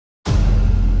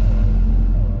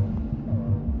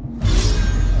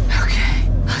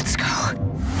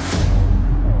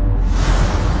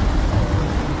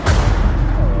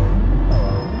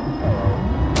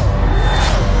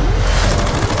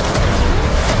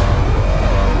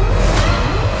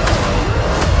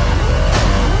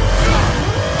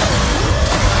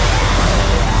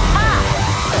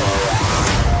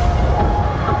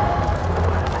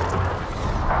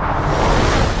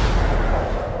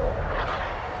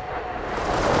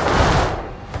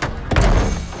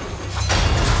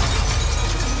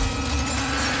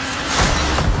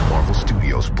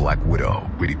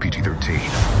rated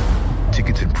PG-13.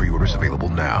 Tickets and pre-orders available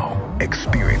now.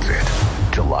 Experience it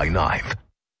July 9th.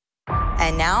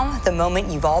 And now, the moment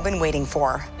you've all been waiting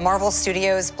for. Marvel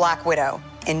Studios' Black Widow.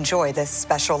 Enjoy this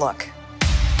special look.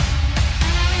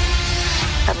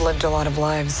 I've lived a lot of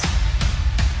lives,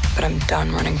 but I'm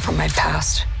done running from my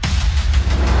past.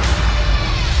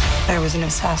 I was an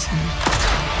assassin,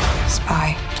 a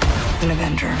spy, an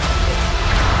avenger.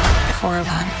 Before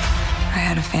that, I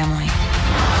had a family.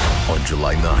 On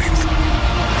July 9th.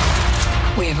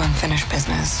 We have unfinished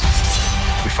business.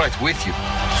 We fight with you.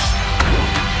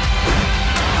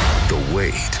 The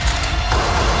wait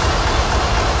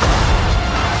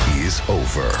is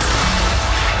over.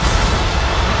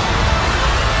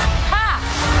 Ha!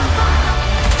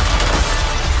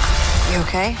 You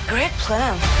okay? Great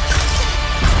plan.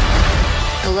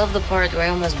 I love the part where I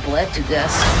almost bled to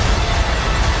death.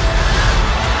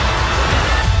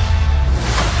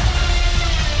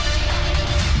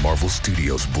 Marvel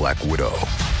Studios' Black Widow.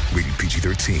 Rated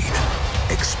PG-13.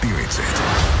 Experience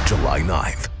it July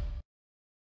 9th.